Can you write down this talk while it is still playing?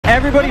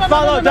Everybody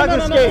follow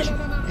Douglas Skate.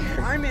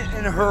 I'm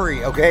in a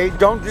hurry, okay?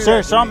 Don't do Sir,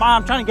 that. Sir,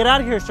 I'm trying to get out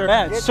of here, sir.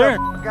 Get Sir. the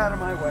fuck out of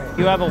my way.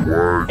 You have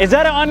a... Is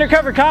that an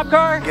undercover cop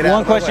car?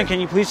 One question, can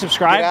you please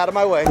subscribe? Get out of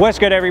my way. What's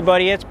good,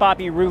 everybody? It's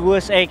Poppy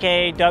Ruthless,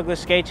 aka Douglas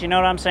Skates, you know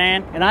what I'm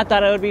saying? And I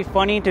thought it would be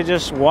funny to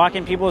just walk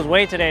in people's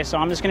way today, so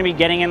I'm just gonna be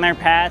getting in their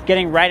path,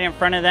 getting right in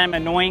front of them,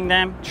 annoying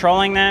them,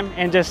 trolling them,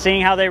 and just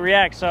seeing how they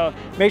react. So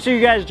make sure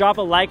you guys drop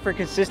a like for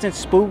consistent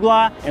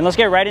spoogla, and let's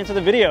get right into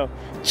the video.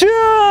 Cheers!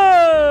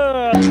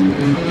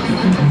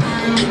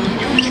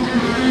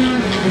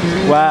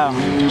 Wow.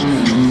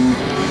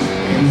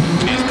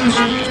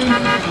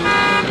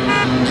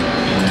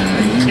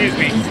 Excuse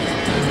me.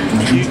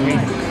 Excuse me.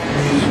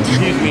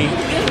 Excuse me.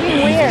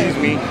 Excuse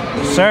me.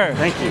 Sir,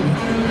 thank you.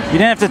 You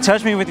didn't have to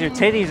touch me with your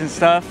titties and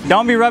stuff.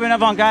 Don't be rubbing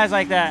up on guys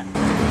like that.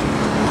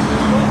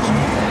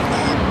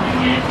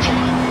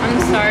 I'm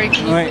sorry.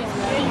 Wait.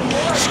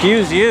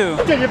 Excuse you.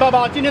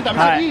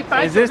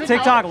 Hi. Is this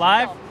TikTok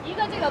live?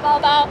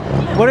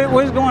 What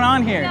is going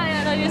on here?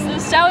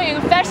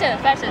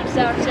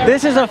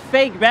 This is a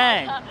fake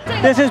bag.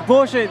 This is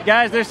bullshit,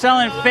 guys. They're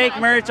selling fake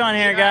merch on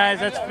here, guys.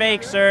 That's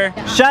fake, sir.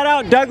 Shout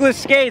out Douglas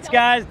Skates,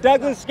 guys.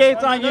 Douglas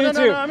Skates on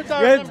YouTube.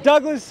 It's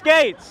Douglas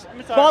Skates.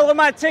 Follow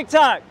my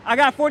TikTok. I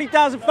got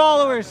 40,000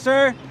 followers,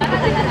 sir.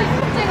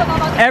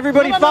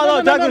 Everybody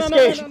follow Douglas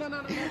Skates.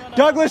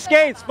 Douglas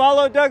Skates.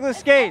 Follow Douglas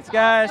Skates,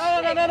 guys.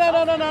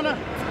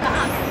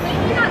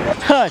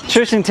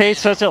 Tristan Tate's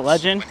such a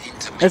legend.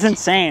 It's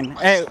insane.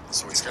 Hey,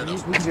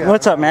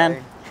 what's up,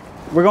 man?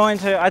 We're going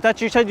to, I thought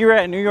you said you were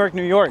at New York,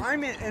 New York.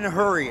 I'm in a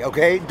hurry,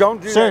 okay?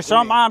 Don't do sir, that. Sir,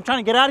 I'm trying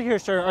to get out of here,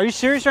 sir. Are you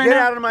serious right now?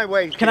 Get out of my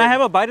way. Can I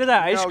have a bite of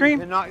that ice cream?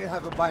 No, you cannot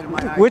have a bite of my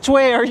ice cream. Which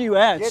way are you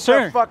at, sir?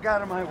 Get the fuck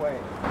out of my way.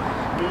 What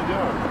are you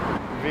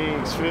doing?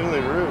 Being extremely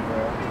rude,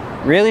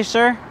 bro. Really,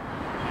 sir?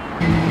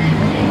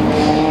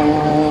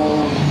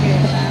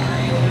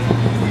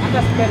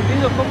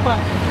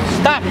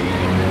 Stop!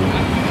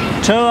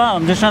 Chill out,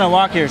 I'm just trying to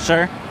walk here,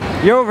 sir.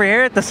 You're over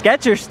here at the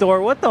Skechers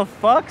store. What the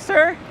fuck,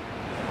 sir?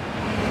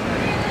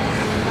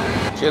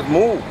 Just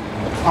move.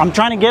 I'm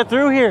trying to get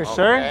through here, Okay.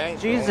 sir.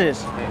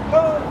 Jesus.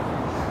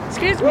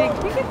 Excuse me,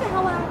 can you get the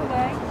hell out of the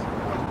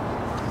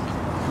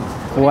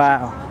way?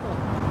 Wow.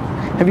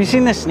 Have you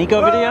seen the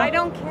Sneeko video? I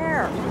don't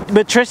care.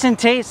 But Tristan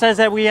Tate says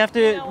that we have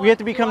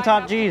to become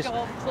top G's.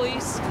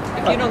 Police,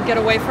 if you don't get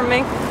away from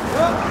me,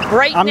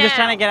 right now. I'm just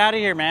trying to get out of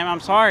here, ma'am. I'm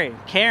sorry.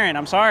 Karen,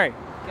 I'm sorry.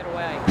 Get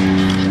away.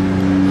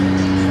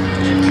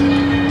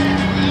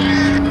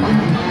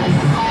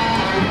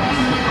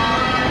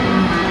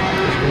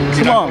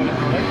 Come on.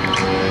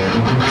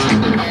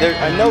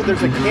 I know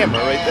there's a camera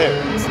right there.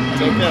 It's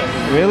okay.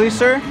 Really,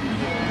 sir?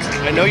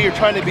 I know you're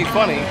trying to be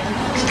funny.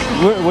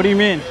 What do you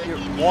mean? You're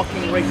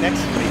walking right next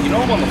to me. You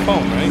know I'm on the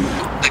phone, right?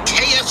 The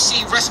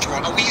KFC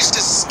restaurant, we used to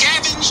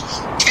scavenge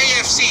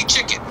KFC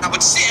chicken. I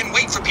would sit and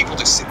wait for people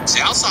to sit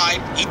outside,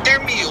 eat their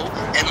meal,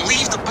 and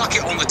leave the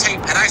bucket on the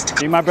table. And I used to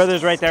See, my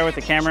brother's right there with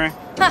the camera.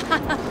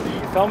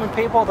 Filming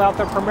people without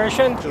their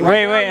permission?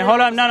 Wait, hold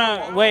up,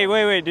 no,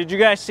 wait. Did you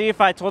guys see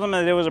if I told them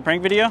that it was a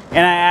prank video?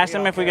 And I asked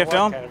them if we could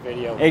film? Kind of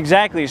video.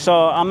 Exactly,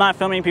 so I'm not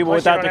filming people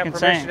without their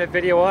consent. To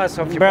video us,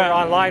 so if you put it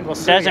online, we'll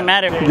see. Doesn't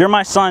matter. You're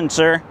my son,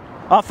 sir.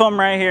 I'll film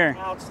right here.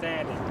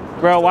 Outstanding.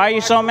 Bro, why are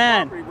you so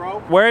mad?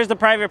 Where is the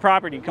private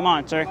property? Come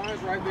on, sir.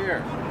 Mine's right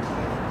there.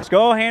 Let's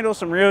go handle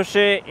some real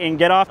shit and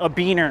get off a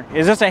beaner.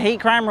 Is this a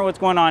hate crime or what's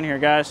going on here,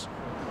 guys?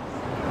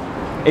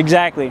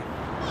 Exactly.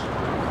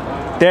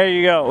 There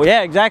you go.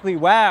 Yeah, exactly.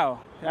 Wow.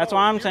 That's what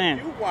I'm saying.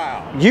 You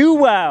wow. You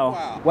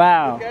wow.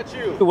 Wow. Look at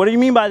you. What do you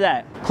mean by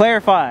that?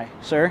 Clarify,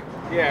 sir.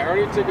 Yeah, I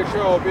already took a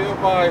show. Be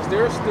advised,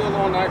 they're still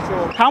on that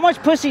show. How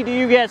much pussy do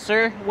you get,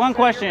 sir? One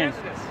question.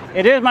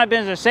 It is my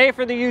business. Say it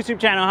for the YouTube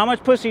channel. How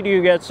much pussy do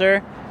you get,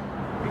 sir?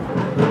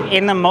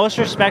 In the most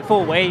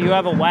respectful way, you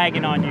have a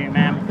wagon on you,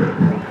 ma'am.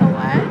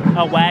 A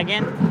what? A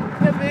wagon?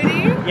 The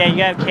booty? Yeah,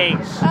 you have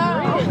cakes.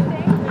 Oh.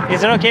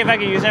 Is it okay if I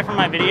could use that for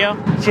my video?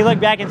 She looked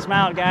back and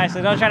smiled, guys,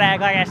 so don't try to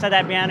act like I said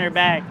that behind her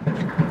back.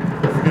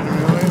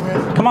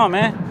 Come on,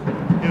 man.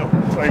 Yo,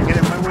 so I get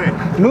in my way.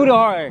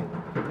 Mudahar,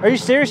 are you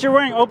serious? You're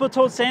wearing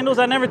open-toed sandals?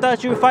 I never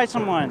thought you would fight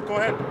someone. Go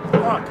ahead.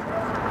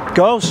 Walk.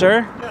 Go,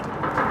 sir.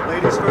 Yeah.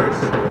 Ladies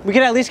first. We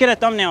could at least get a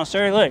thumbnail,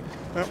 sir. Look.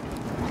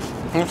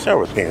 Let's start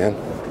with me, man.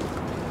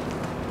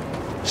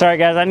 Sorry,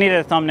 guys. I needed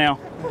a thumbnail.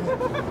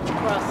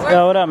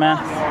 Yo, what up, man?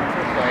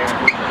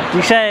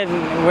 You said,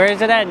 where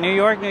is it at? New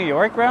York,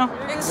 bro?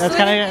 That's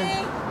kind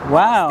of,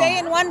 wow. Stay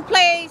in one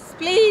place,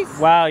 please.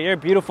 Wow, you're a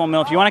beautiful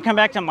MILF. You want to come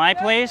back to my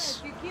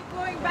place? You keep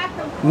going back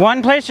to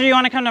One place, or you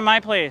want to come to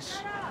my place?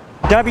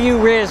 W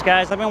Riz,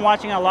 guys. I've been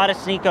watching a lot of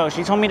Sneeko.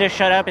 She told me to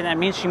shut up, and that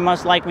means she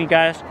must like me,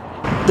 guys.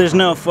 There's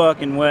no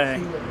fucking way.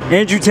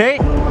 Andrew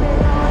Tate?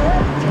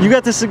 You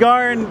got the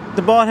cigar and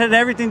the bald head and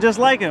everything just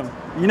like him.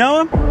 You know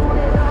him?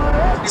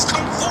 He's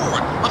come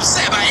forward,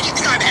 upset about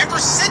anything I've ever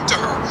said to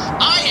her.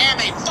 I am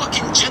a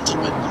fucking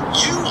gentleman.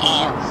 You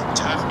are,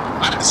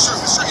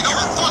 sir, you're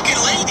a fucking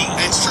lady.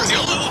 It's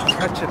true.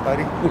 Catch it,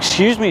 buddy.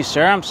 Excuse me,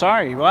 sir. I'm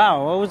sorry.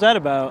 Wow, what was that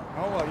about?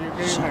 Oh, well, you're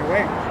getting my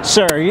way.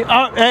 Sir, hey,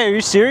 are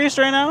you serious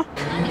right now?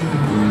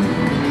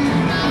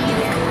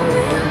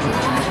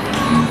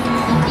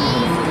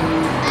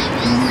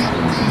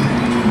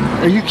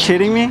 Are you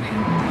kidding me? What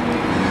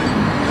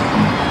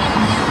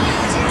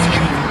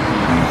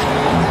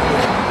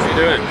are you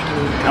doing?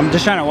 I'm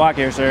just trying to walk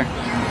here, sir.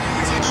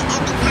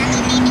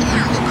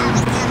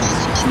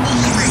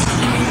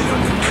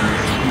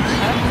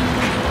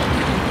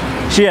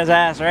 She has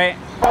ass, right?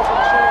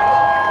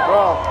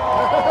 Bro.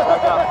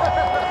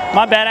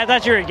 My bad, I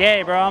thought you were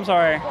gay, bro. I'm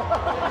sorry.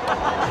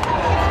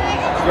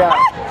 Yeah.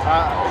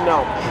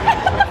 No.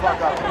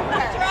 Fuck up.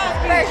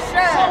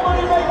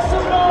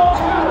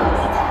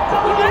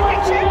 You got a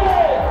picture?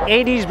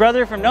 80s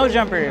brother from No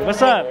Jumper.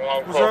 What's up?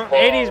 What's up?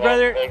 80s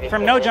brother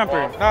from No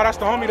Jumper. Nah, that's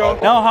the homie though.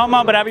 No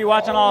homo, but I be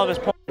watching all of his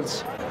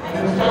porns.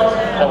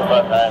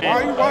 Why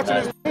are you watching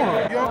this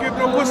porn? You don't get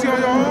no pussy on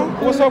your own?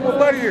 What's up with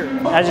Buddy here?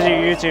 I just do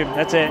YouTube.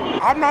 That's it.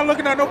 I'm not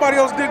looking at nobody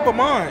else's dick but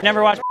mine.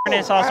 Never watched porn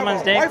and saw I have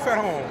someone's a dick. wife at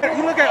home.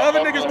 You look at other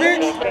niggas'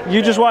 dicks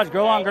You just watch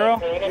girl on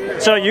girl?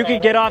 So you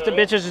could get off the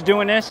bitches just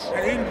doing this?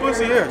 and eating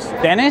pussy, yes.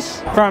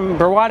 Dennis? From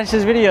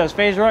Berwadis' videos,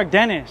 FaZe Rug,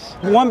 Dennis.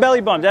 One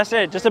belly bump, that's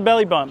it. Just a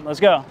belly bump. Let's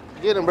go.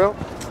 Get him, bro.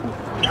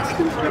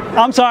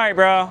 I'm sorry,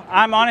 bro.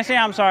 I'm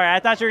sorry. I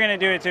thought you were gonna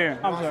do it too.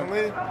 I'm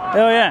sorry.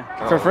 Hell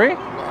yeah. For free?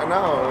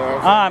 No.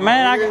 Ah,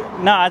 man.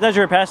 I thought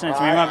you were passing it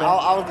to me. My bad.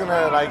 I was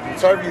gonna like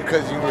serve you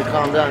because you would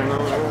calm down. You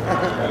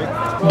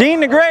know? Dean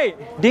the Great.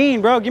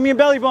 Dean, bro, give me a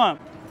belly bump.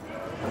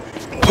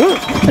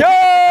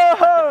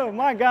 Yo,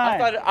 my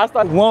guy. I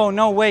thought. Whoa,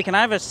 no way. Can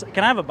I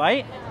have a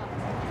bite?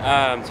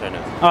 I'm sorry,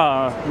 no.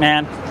 Oh,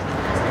 man.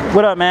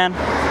 What up, man?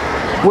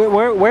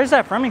 Where's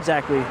that from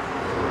exactly?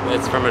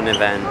 It's from an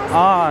event.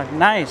 Oh,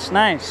 nice,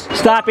 nice.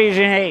 Stop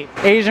Asian hate.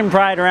 Asian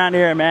pride around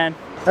here, man.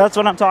 That's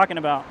what I'm talking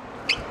about.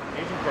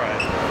 Asian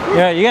pride.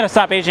 Yeah, you gotta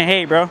stop Asian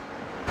hate, bro.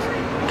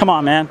 Come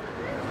on, man.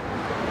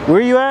 Where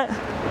are you at?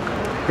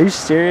 Are you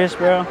serious,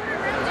 bro?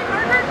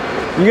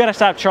 You gotta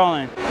stop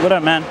trolling. What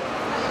up, man?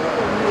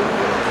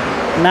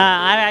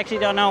 Nah, I actually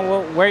don't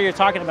know where you're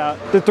talking about.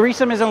 The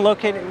threesome isn't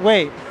located.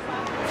 Wait.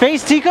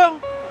 FaZe Tico?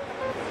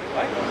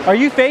 What? Are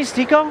you FaZe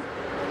Tico?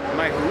 Am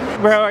I who?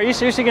 Bro, are you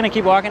seriously gonna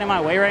keep walking in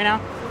my way right now?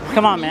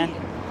 Come on, man.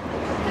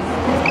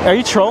 Are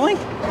you trolling?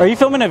 Are you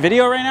filming a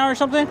video right now or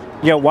something?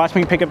 Yo, watch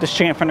me pick up this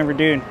chick in front of her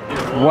dude.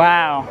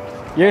 Wow.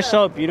 You're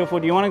so beautiful.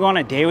 Do you want to go on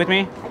a date with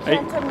me? I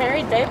can't a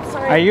married date,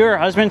 sorry. Are you her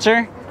husband,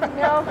 sir?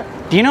 No.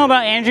 Do you know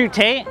about Andrew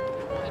Tate?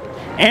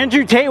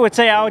 Andrew Tate would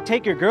say, I would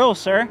take your girl,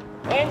 sir.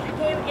 Andrew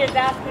Tate would get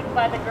asked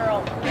by the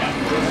girl.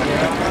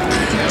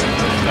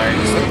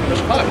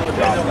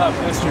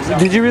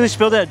 Did you really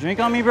spill that drink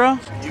on me, bro?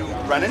 You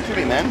run into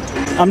me, man.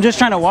 I'm just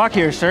trying to walk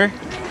here, sir.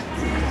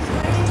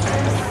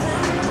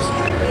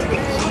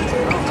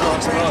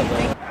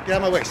 Get out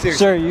of my way, seriously.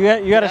 Sir, you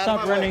gotta out of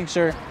stop my running, way.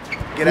 sir.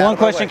 Get out One of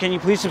my question, way. can you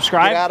please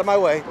subscribe? Get out of my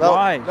way. No,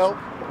 Why? No.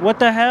 What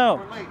the hell?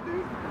 We're late,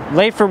 dude.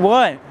 Late for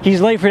what?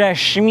 He's late for that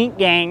Schmeat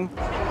gang.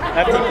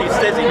 FTP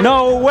Stizzy.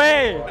 No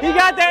way! He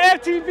got the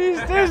FTP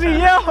Stizzy,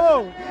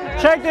 yo!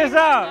 Check this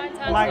out,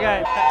 my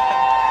guy.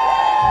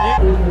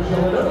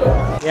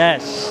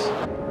 Yes.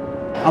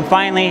 I'm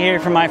finally here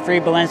for my free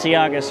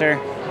Balenciaga, sir.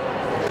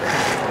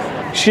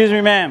 Excuse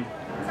me, ma'am.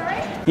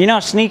 You know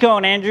Sneeko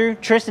and Andrew,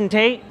 Tristan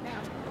Tate,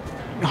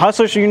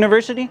 Hustlers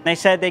University? They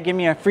said they give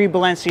me a free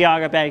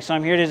Balenciaga bag, so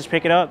I'm here to just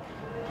pick it up.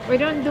 We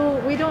don't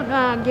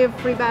give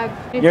free bag.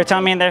 You're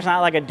telling me there's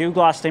not like a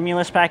dougla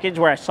stimulus package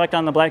where I sucked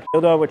on the black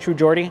dildo with True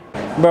Jordy?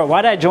 Bro,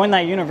 why did I join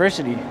that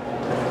university?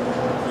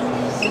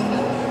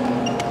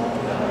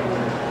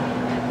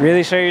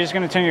 Really, sir? You're just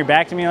gonna turn your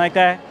back to me like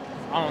that?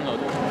 I don't know,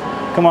 dude.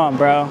 Come on,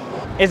 bro.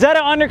 Is that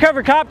an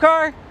undercover cop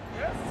car?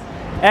 Yes.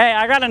 Hey,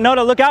 I gotta know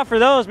to look out for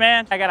those,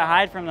 man. I gotta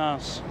hide from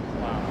those.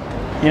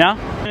 Wow. You know?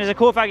 Is it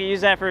cool if I could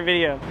use that for a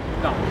video?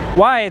 No.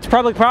 Why? It's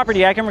public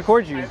property. I can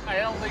record you. I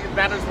don't think it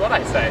matters what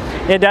I say.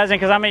 It doesn't,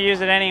 because I'm gonna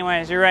use it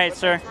anyways. You're right,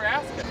 sir. Thanks for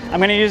asking. I'm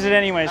gonna use it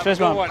anyways. Have a Fist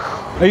good bump.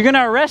 one. Are you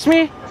gonna arrest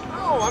me?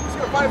 No, I'm just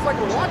gonna find a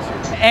second to watch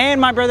you.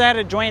 And my brother had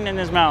a joint in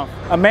his mouth.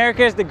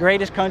 America is the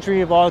greatest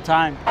country of all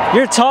time.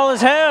 You're tall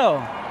as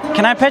hell.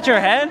 Can I pet your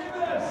head?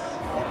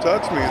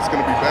 Touch me, it's gonna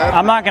be bad.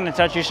 I'm not gonna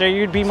touch you, sir.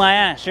 You'd beat my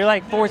ass. You're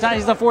like 4 times.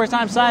 He's a 4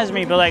 times size of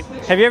me. But like,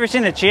 have you ever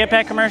seen the Chia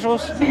Pet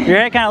commercials? Your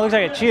head kind of looks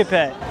like a Chia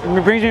Pet.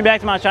 It brings me back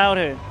to my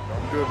childhood.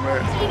 Good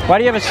man. Why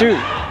do you have a suit?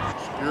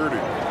 Security.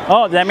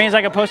 Oh, that means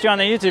I can post you on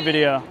the YouTube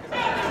video.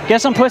 Get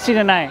some pussy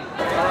tonight.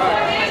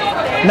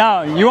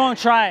 No, you won't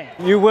try.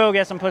 You will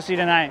get some pussy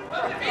tonight.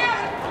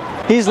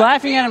 He's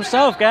laughing at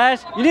himself,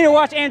 guys. You need to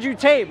watch Andrew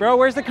Tate, bro.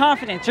 Where's the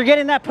confidence? You're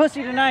getting that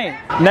pussy tonight.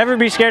 Never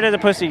be scared of the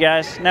pussy,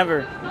 guys.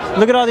 Never.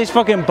 Look at all these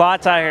fucking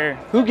bots out here.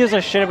 Who gives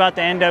a shit about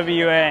the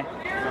NWA?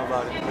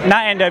 Nobody.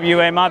 Not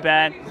NWA, my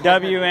bad.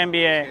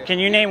 WNBA. Can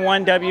you name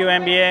one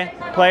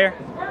WNBA player?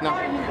 No.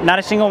 Not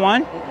a single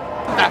one?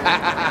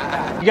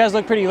 You guys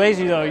look pretty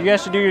lazy, though. You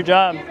guys should do your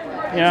job,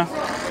 you know?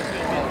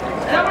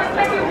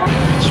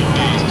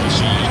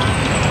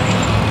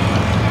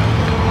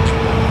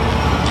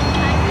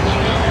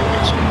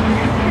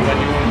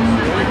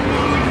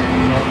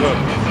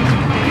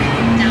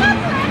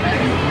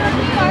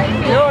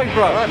 You always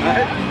brought up,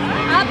 man.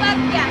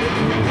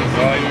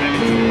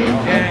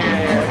 Yeah.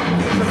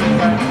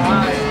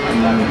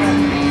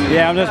 Yeah.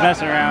 Yeah, I'm just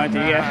messing around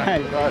with you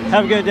guys.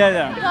 Have a good day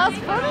though. That's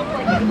funny.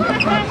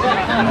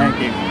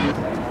 Thank you.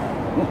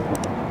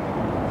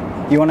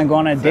 You want to go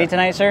on a date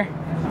tonight, sir?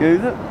 ¿Qué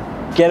dice?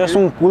 ¿Quieres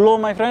un culo,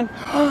 my friend?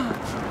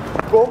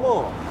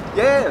 ¿Cómo?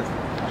 Yes.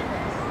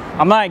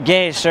 I'm not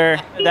gay, sir.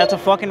 That's a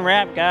fucking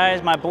wrap,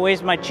 guys. My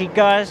boys, my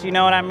chicas, you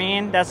know what I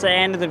mean? That's the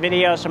end of the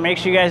video, so make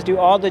sure you guys do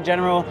all the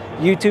general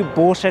YouTube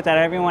bullshit that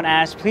everyone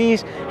asks.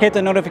 Please hit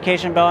the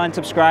notification bell and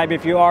subscribe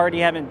if you already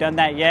haven't done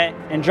that yet.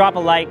 And drop a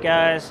like,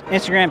 guys.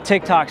 Instagram,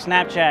 TikTok,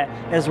 Snapchat,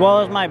 as well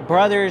as my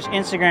brother's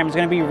Instagram is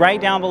gonna be right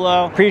down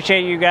below.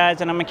 Appreciate you guys,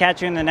 and I'm gonna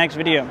catch you in the next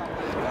video.